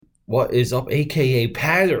What is up, aka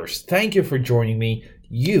Patters? Thank you for joining me.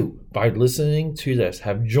 You, by listening to this,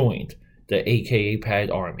 have joined the aka Pad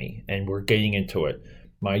Army, and we're getting into it.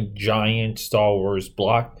 My giant Star Wars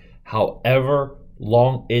block, however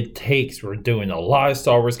long it takes. We're doing a lot of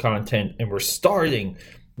Star Wars content, and we're starting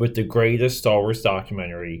with the greatest Star Wars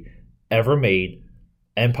documentary ever made,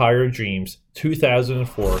 Empire of Dreams,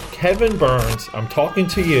 2004. Kevin Burns, I'm talking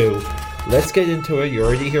to you. Let's get into it. You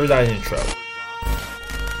already hear that intro.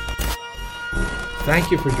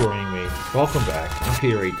 Thank you for joining me. Welcome back. I'm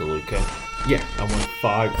Peter A. DeLuca. Yeah, I went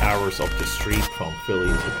 5 hours up the street from Philly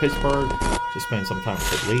to Pittsburgh to spend some time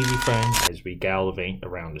with a lady friend as we gallivant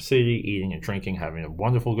around the city, eating and drinking, having a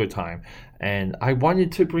wonderful good time. And I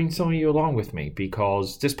wanted to bring some of you along with me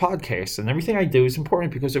because this podcast and everything I do is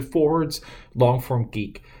important because it forwards long-form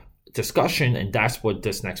geek discussion, and that's what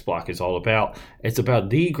this next block is all about. It's about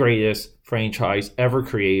the greatest franchise ever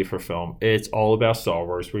created for film. It's all about Star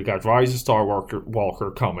Wars. We got Rise of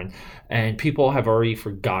Skywalker coming, and people have already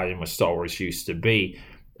forgotten what Star Wars used to be.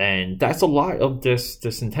 And that's a lot of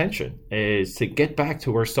this intention, is to get back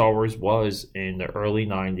to where Star Wars was in the early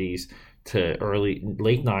 90s to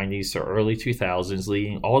late 90s to early 2000s,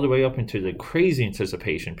 leading all the way up into the crazy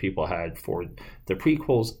anticipation people had for the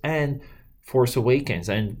prequels and Force Awakens.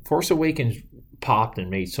 And Force Awakens popped and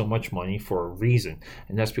made so much money for a reason,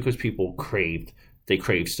 and that's because people craved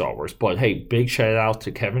Star Wars. But hey, big shout out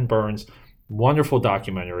to Kevin Burns. Wonderful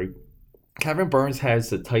documentary. Kevin Burns has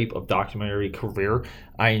the type of documentary career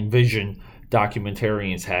I envision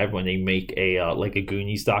documentarians have when they make a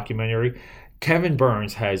Goonies documentary. Kevin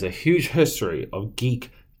Burns has a huge history of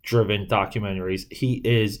geek-driven documentaries. He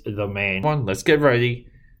is the man. Let's get ready.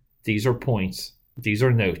 These are points. These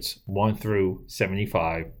are notes 1 through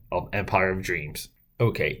 75 of Empire of Dreams.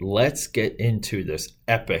 Okay, let's get into this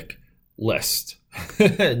epic list.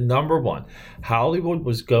 Number 1, Hollywood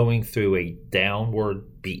was going through a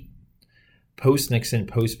downward beat. Post-Nixon,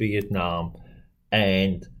 post-Vietnam,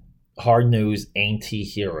 and hard-nosed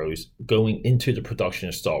anti-heroes going into the production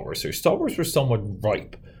of Star Wars. So Star Wars was somewhat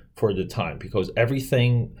ripe for the time because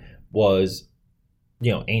everything was,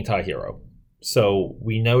 anti-hero. So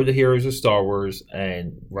we know the heroes of Star Wars,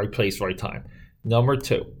 and right place, right time. Number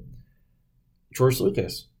 2, George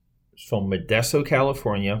Lucas from Modesto,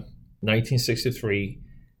 California, 1963.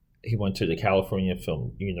 He went to the California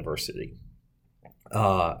Film University.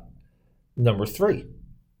 Number 3,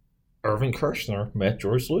 Irvin Kershner met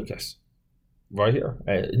George Lucas right here,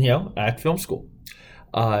 at film school.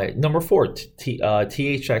 Number 4,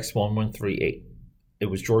 THX 1138. It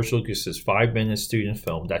was George Lucas's 5-minute student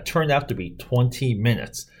film that turned out to be 20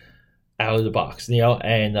 minutes out of the box.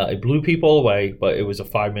 And it blew people away, but it was a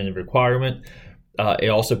 5-minute requirement. It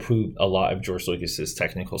also proved a lot of George Lucas's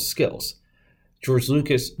technical skills. George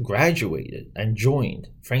Lucas graduated and joined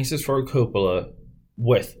Francis Ford Coppola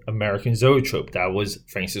with American Zoetrope. That was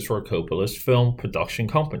Francis Ford Coppola's film production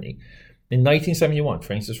company. In 1971,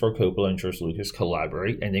 Francis Ford Coppola and George Lucas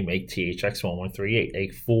collaborate, and they make THX 1138, a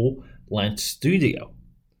full-length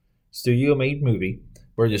studio-made movie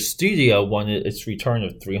where the studio wanted its return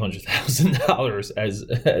of $300,000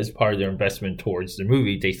 as part of their investment towards the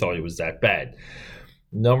movie. They thought it was that bad.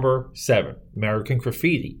 Number 7, American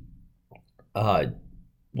Graffiti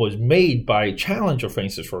was made by a challenge of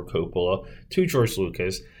Francis Ford Coppola to George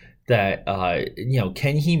Lucas that,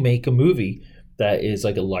 can he make a movie that is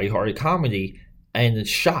like a lighthearted comedy? And he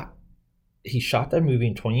shot that movie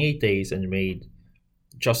in 28 days and made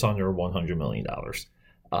just under $100 million.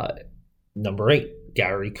 Number 8,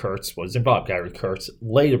 Gary Kurtz was involved. Gary Kurtz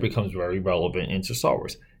later becomes very relevant into Star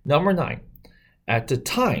Wars. Number 9, at the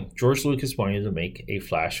time, George Lucas wanted to make a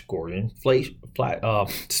Flash Gordon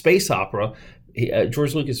space opera.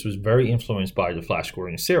 George Lucas was very influenced by the Flash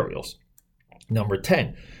Gordon serials. Number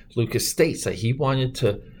 10, Lucas states that he wanted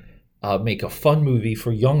to make a fun movie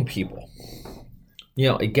for young people.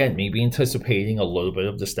 Again, maybe anticipating a little bit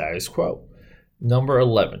of the status quo. Number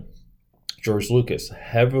 11, George Lucas,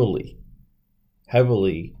 heavily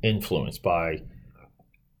influenced by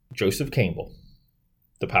Joseph Campbell,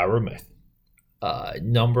 The Power of Myth.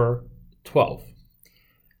 Number 12,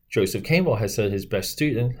 Joseph Campbell has said his best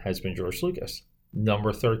student has been George Lucas.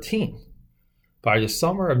 Number 13, by the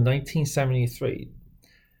summer of 1973,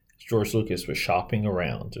 George Lucas was shopping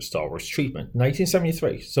around the Star Wars treatment.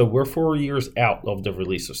 1973, so we're 4 years out of the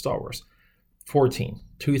release of Star Wars. 14,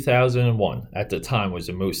 2001, at the time, was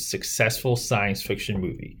the most successful science fiction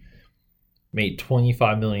movie. Made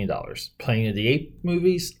 $25 million. Planet of the Apes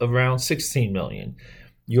movies, around $16 million.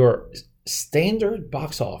 Your standard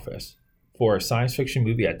box office for a science fiction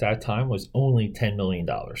movie at that time was only $10 million.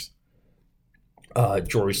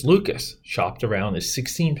 George Lucas shopped around a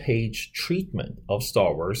 16-page treatment of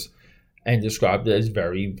Star Wars and described it as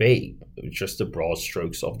very vague, just the broad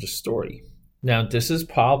strokes of the story. Now, this is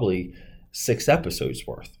probably 6 episodes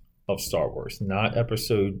worth of Star Wars, not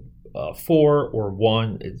episode 4 or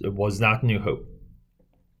 1. It was not New Hope.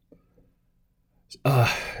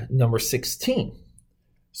 Number 16,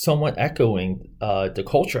 somewhat echoing the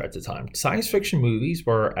culture at the time. Science fiction movies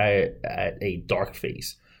were at a dark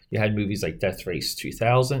phase. You had movies like Death Race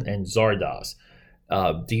 2000 and Zardoz.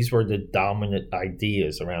 These were the dominant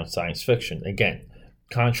ideas around science fiction. Again,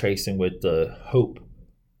 contrasting with the hope,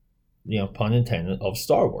 pun intended, of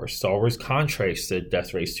Star Wars. Star Wars contrasted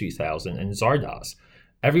Death Race 2000 and Zardoz.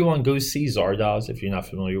 Everyone go see Zardoz if you're not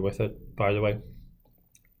familiar with it, by the way.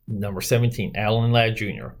 Number 17, Alan Ladd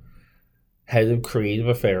Jr., head of creative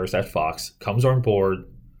affairs at Fox, comes on board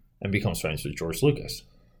and becomes friends with George Lucas.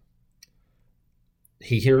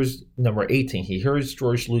 Number 18, he hears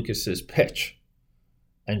George Lucas's pitch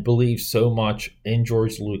and believes so much in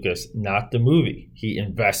George Lucas, not the movie. He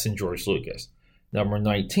invests in George Lucas. Number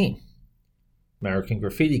 19, American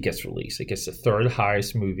Graffiti gets released. It gets the 3rd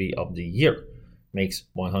highest movie of the year. Makes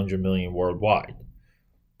 $100 million worldwide.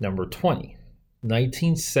 Number 20,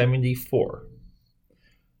 1974,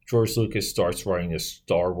 George Lucas starts writing the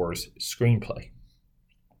Star Wars screenplay.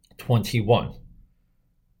 21,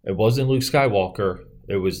 it wasn't Luke Skywalker,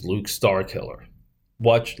 it was Luke Starkiller,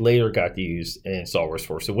 which later got used in Star Wars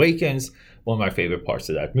Force Awakens, one of my favorite parts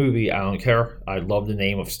of that movie. I don't care. I love the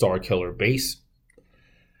name of Starkiller Base.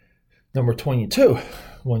 Number 22,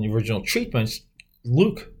 one of the original treatments,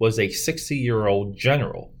 Luke was a 60-year-old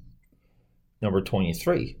general. Number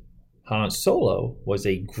 23, Han Solo was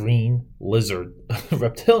a green lizard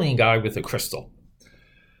reptilian guy with a crystal.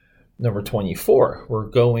 Number 24,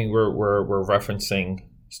 we're referencing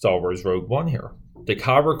Star Wars Rogue One here. The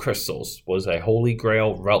Kyber crystals was a Holy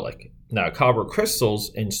Grail relic. Now, Kyber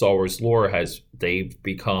crystals in Star Wars lore they've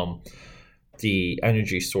become the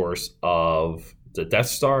energy source of the Death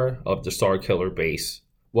Star, of the Starkiller base.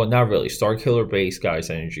 Well, not really. Starkiller base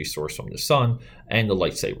guy's energy source from the sun, and the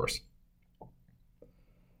lightsabers.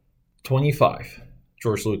 25.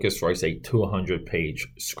 George Lucas writes a 200-page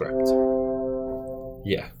script.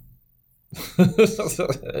 Yeah.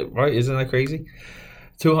 Right? Isn't that crazy?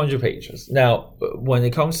 200 pages. Now, when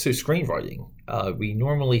it comes to screenwriting, we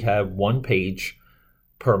normally have 1 page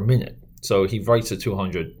per minute. So he writes a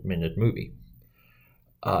 200-minute movie.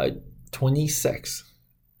 26.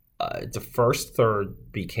 The first third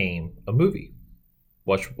became a movie,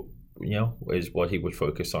 which, is what he would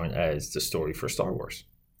focus on as the story for Star Wars.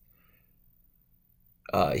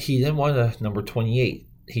 He didn't want to, number 28,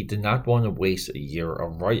 he did not want to waste a year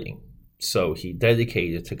of writing. So he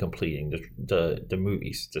dedicated to completing the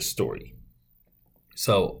movies, the story.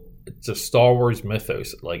 So the Star Wars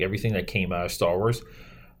mythos, like everything that came out of Star Wars,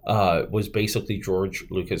 was basically George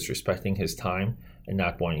Lucas respecting his time and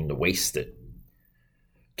not wanting to waste it.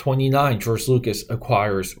 29, George Lucas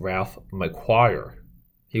acquires Ralph McQuire.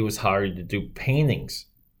 He was hired to do paintings,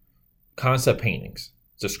 concept paintings,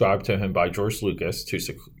 described to him by George Lucas to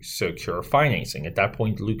secure financing. At that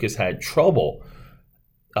point, Lucas had trouble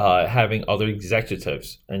having other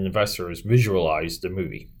executives and investors visualize the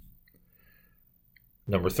movie.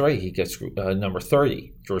 Number 30,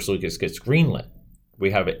 George Lucas gets greenlit.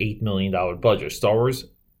 We have an $8 million budget.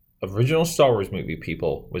 Original Star Wars movie,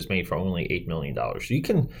 people, was made for only $8 million. You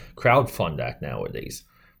can crowdfund that nowadays.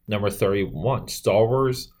 Number 31,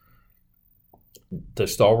 the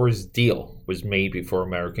Star Wars deal was made before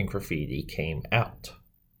American Graffiti came out.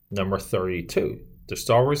 Number 32, the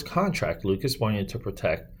Star Wars contract, Lucas wanted to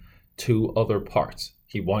protect 2 other parts.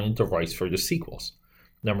 He wanted the rights for the sequels.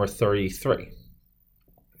 Number 33,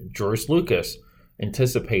 George Lucas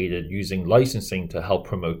anticipated using licensing to help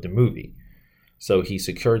promote the movie. So he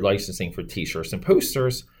secured licensing for t-shirts and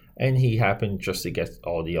posters, and he happened just to get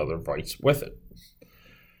all the other rights with it.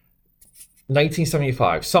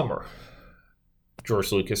 1975, summer.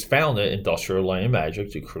 George Lucas founded Industrial Light and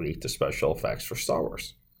Magic to create the special effects for Star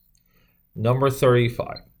Wars. Number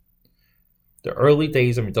 35. The early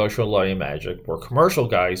days of Industrial Light and Magic were commercial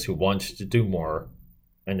guys who wanted to do more,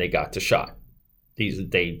 and they got the shot.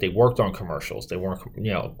 They worked on commercials. They weren't,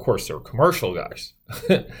 of course, they were commercial guys.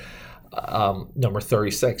 Number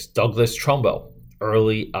 36, Douglas Trumbull,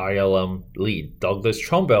 early ILM lead. Douglas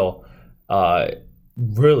Trumbull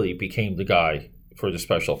really became the guy for the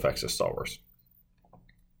special effects of Star Wars.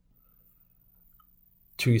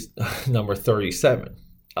 Number 37,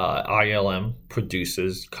 ILM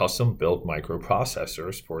produces custom-built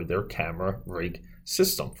microprocessors for their camera rig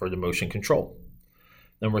system for the motion control.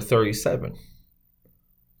 Number 37,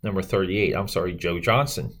 Number 38, Joe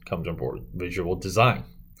Johnston comes on board, visual design.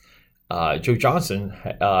 Joe Johnston,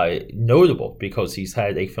 notable because he's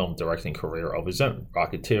had a film directing career of his own.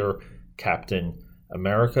 Rocketeer, Captain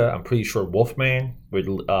America, I'm pretty sure Wolfman with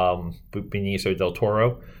Benicio del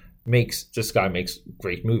Toro. This guy makes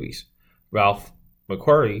great movies. Ralph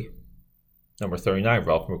McQuarrie, number 39,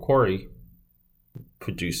 Ralph McQuarrie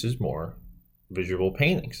produces more visual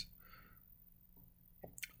paintings.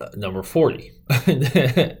 Number 40,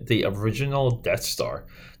 the original Death Star.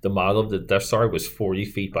 The model of the Death Star was 40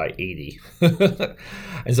 feet by 80.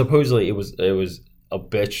 And supposedly it was a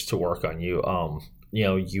bitch to work on.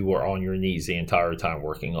 You were on your knees the entire time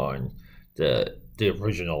working on the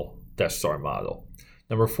original Death Star model.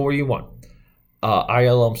 Number 41,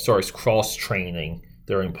 ILM starts cross-training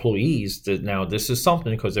their employees. Now, this is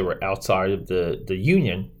something because they were outside of the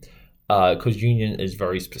union, because union is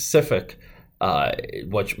very specific,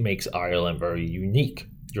 which makes ILM very unique.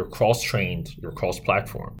 You're cross-trained, you're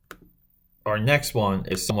cross-platform. Our next one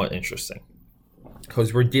is somewhat interesting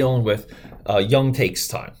because we're dealing with Young Takes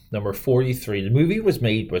Time. Number 43, the movie was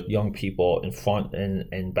made with young people in front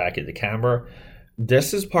and back of the camera.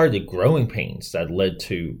 This is part of the growing pains that led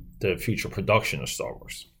to the future production of Star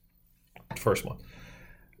Wars. First one.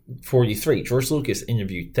 43, George Lucas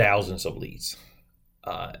interviewed thousands of leads.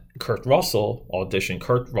 Kurt Russell auditioned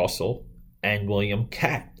Kurt Russell and William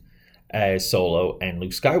Catt as Solo and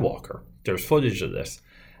Luke Skywalker. There's footage of this.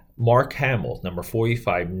 Mark Hamill, number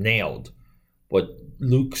 45, nailed what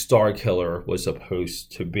Luke Starkiller was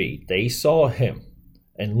supposed to be. They saw him,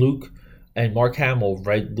 and Mark Hamill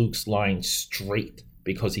read Luke's line straight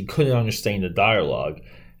because he couldn't understand the dialogue.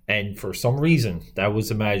 And for some reason, that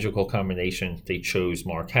was a magical combination. They chose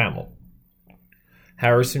Mark Hamill.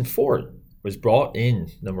 Harrison Ford was brought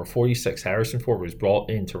in, number 46. Harrison Ford was brought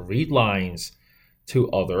in to read lines to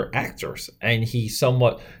other actors. And he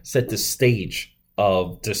somewhat set the stage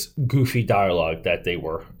of this goofy dialogue that they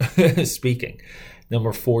were speaking.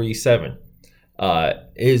 Number 47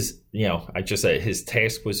 is, I just said his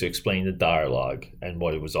task was to explain the dialogue and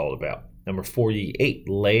what it was all about. Number 48,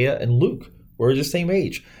 Leia and Luke were the same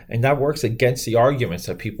age. And that works against the arguments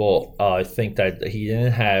that people think that he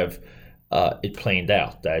didn't have it planned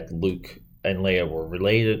out, that Luke and Leia were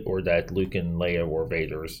related, or that Luke and Leia were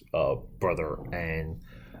Vader's brother and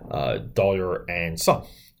daughter and son.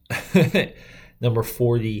 Number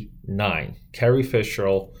 49, Carrie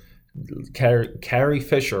Fisher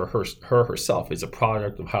herself is a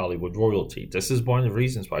product of Hollywood royalty. This is one of the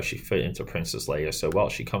reasons why she fit into Princess Leia so well.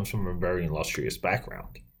 She comes from a very illustrious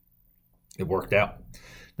background. It worked out.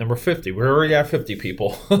 Number 50, we're already at 50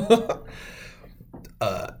 people.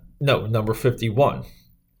 Number 51.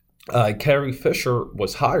 Carrie Fisher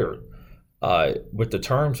was hired with the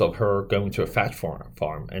terms of her going to a fat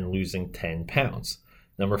farm and losing 10 pounds.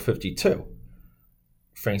 Number 52.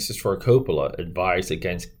 Francis Ford Coppola advised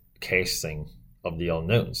against casting of the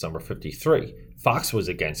Unknowns. Number 53. Fox was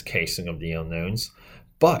against casting of the Unknowns,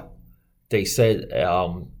 but they said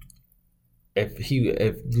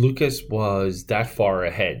if Lucas was that far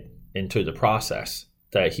ahead into the process,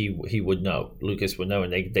 that he would know. Lucas would know,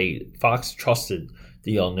 and Fox trusted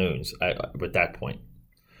the Unknowns at that point.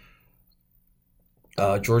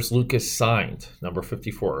 George Lucas signed, number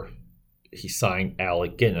 54, he signed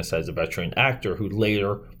Alec Guinness as a veteran actor who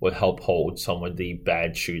later would help hold some of the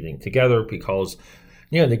bad shooting together because,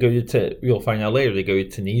 they go to, you'll find out later, they go to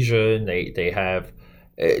Tunisia and they have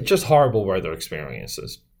just horrible weather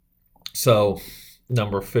experiences. So,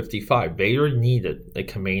 number 55, Vader needed a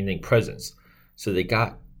commanding presence. So they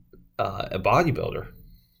got a bodybuilder,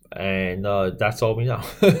 and that's all we know.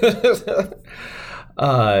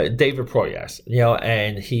 David Proyas,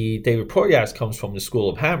 David Proyas comes from the School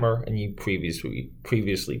of Hammer, and he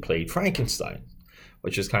previously played Frankenstein,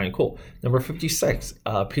 which is kind of cool. Number 56,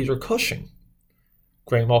 Peter Cushing,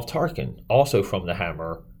 Grand Moff Tarkin, also from the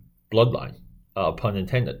Hammer bloodline, pun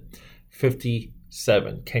intended.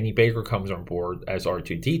 57, Kenny Baker comes on board as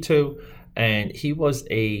R2-D2, and he was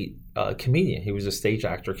a comedian. He was a stage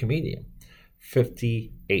actor comedian.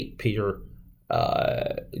 58, Chewbacca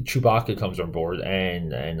comes on board,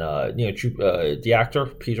 and the actor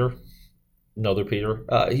Peter, another Peter,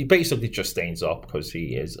 he basically just stands up because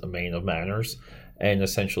he is a man of manners, and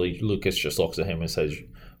essentially Lucas just looks at him and says,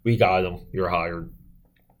 "We got him. You're hired."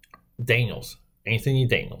 Anthony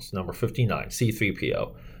Daniels, number 59,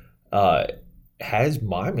 C-3PO, has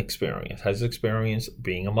mime experience. Has experience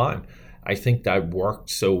being a mime. I think that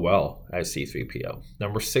worked so well as C-3PO.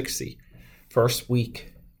 Number 60, first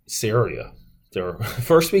week, Syria. Their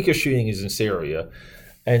first week of shooting is in Syria.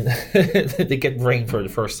 and they get rain for the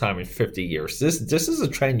first time in 50 years. This is a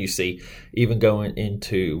trend you see even going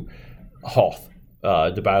into Hoth,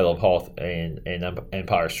 the Battle of Hoth and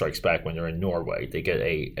Empire Strikes Back when they're in Norway. They get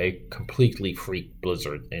a completely freak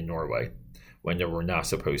blizzard in Norway when they were not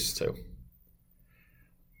supposed to.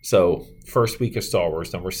 So, first week of Star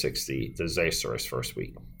Wars, number 60, disastrous first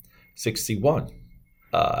week. 61,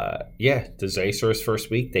 disastrous first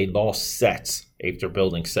week. They lost sets after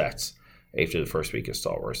building sets after the first week of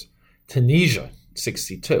Star Wars. Tunisia,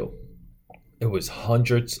 62. It was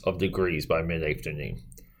hundreds of degrees by mid-afternoon.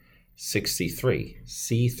 63,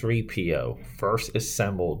 C-3PO,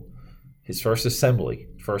 his first assembly,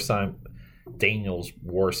 first time Daniels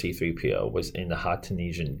wore C-3PO was in the hot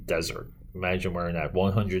Tunisian desert. Imagine wearing that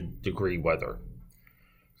 100-degree weather.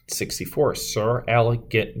 64, Sir Alec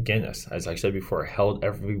Guinness, as I said before, held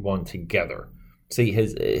everyone together. See,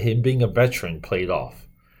 him being a veteran played off.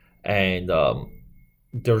 And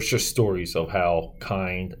there's just stories of how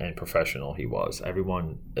kind and professional he was.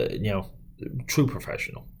 Everyone, true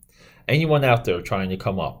professional. Anyone out there trying to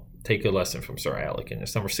come up, take a lesson from Sir Alec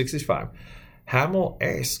Guinness. Number 65, Hamill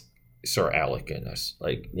asked Sir Alec Guinness,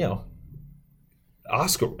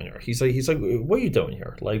 Oscar winner. He's like, what are you doing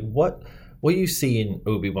here? Like, what you see in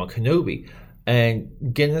Obi-Wan Kenobi?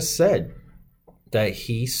 And Guinness said that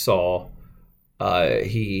he saw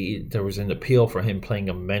there was an appeal for him playing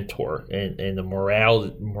a mentor in the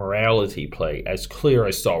morality play, as clear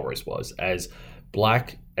as Star Wars was, as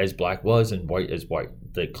black was and white as white.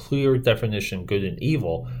 The clear definition of good and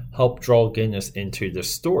evil helped draw Guinness into the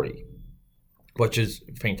story, which is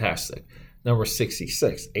fantastic. Number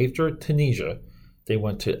 66, after Tunisia, they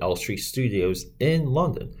went to Elstree Studios in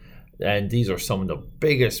London. And these are some of the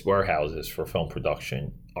biggest warehouses for film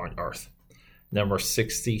production on Earth. Number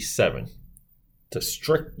 67, the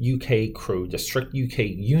strict UK crew, the strict UK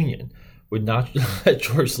union, would not let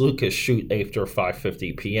George Lucas shoot after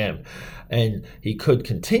 5:50 p.m. And he could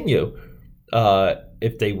continue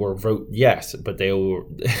if they were vote yes, but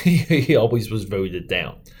he always was voted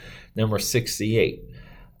down. Number 68,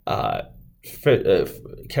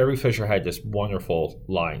 Carrie Fisher had this wonderful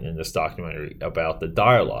line in this documentary about the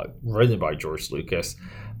dialogue written by George Lucas,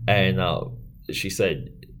 and she said,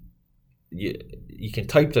 you can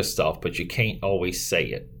type this stuff, but you can't always say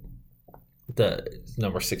it. The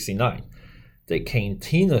number 69, the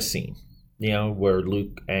cantina scene, where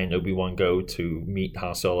Luke and Obi-Wan go to meet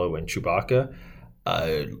Han Solo and Chewbacca.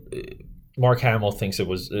 Mark Hamill thinks it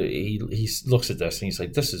was, he looks at this and he's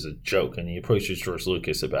like, this is a joke. And he approaches George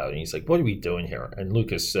Lucas about it. And he's like, what are we doing here? And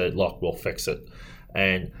Lucas said, look, we'll fix it.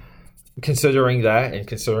 And considering that and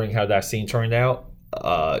considering how that scene turned out,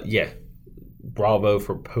 bravo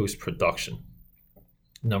for post-production.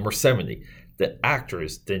 Number 70, the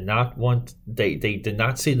actors did not they did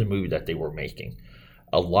not see the movie that they were making.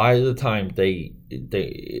 A lot of the time, they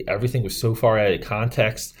everything was so far out of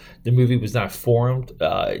context. The movie was not formed.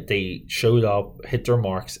 They showed up, hit their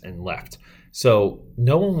marks, and left. So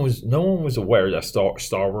no one was aware that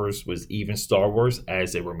Star Wars was even Star Wars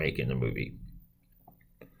as they were making the movie.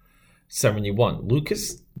 71,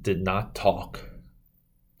 Lucas did not talk.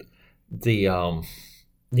 He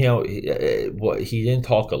didn't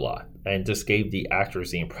talk a lot, and just gave the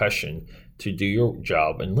actors the impression to do your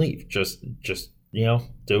job and leave. Just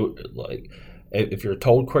do it. Like, if you're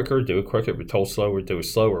told quicker, do it quicker. If you're told slower, do it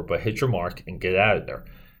slower. But hit your mark and get out of there.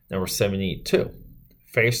 Number 72,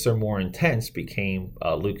 faster, more intense became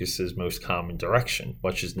Lucas's most common direction,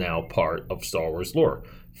 which is now part of Star Wars lore.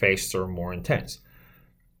 Faster, more intense.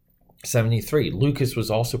 73, Lucas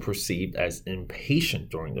was also perceived as impatient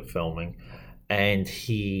during the filming, and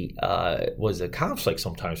he was a conflict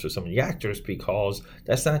sometimes with some of the actors because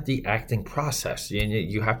that's not the acting process.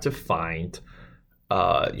 You have to find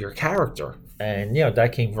your character, and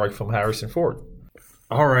that came right from Harrison Ford.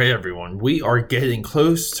 All right, everyone, we are getting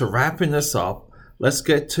close to wrapping this up. Let's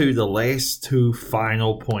get to the last two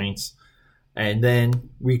final points, and then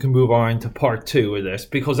we can move on to part 2 of this,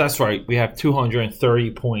 because that's right, we have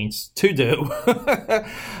 230 points to do.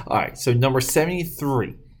 All right, so number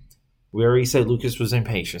 73, we already said Lucas was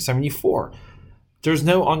impatient. 74, there's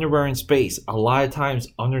no underwear in space. A lot of times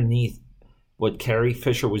underneath what Carrie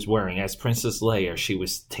Fisher was wearing as Princess Leia, she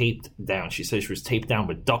was taped down. She said she was taped down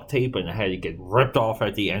with duct tape and it had to get ripped off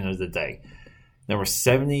at the end of the day. Number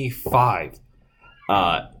 75,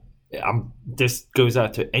 this goes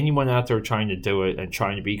out to anyone out there trying to do it and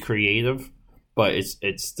trying to be creative, but it's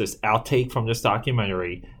this outtake from this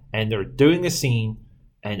documentary, and they're doing a scene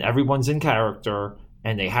and everyone's in character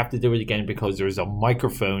and they have to do it again because there's a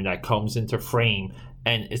microphone that comes into frame,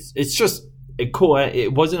 and it's just cool.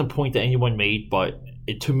 It wasn't a point that anyone made, but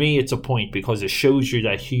to me, it's a point because it shows you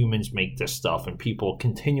that humans make this stuff and people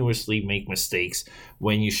continuously make mistakes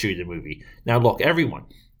when you shoot a movie. Now, look, everyone,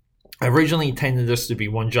 I originally intended this to be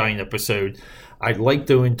one giant episode. I like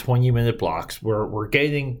doing 20-minute blocks. We're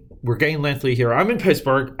getting lengthy here. I'm in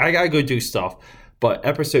Pittsburgh. I gotta go do stuff. But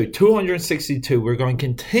episode 262, we're going to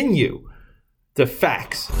continue the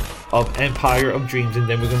facts of Empire of Dreams, and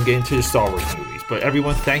then we're going to get into the Star Wars movies. But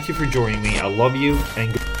everyone, thank you for joining me. I love you,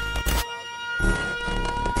 and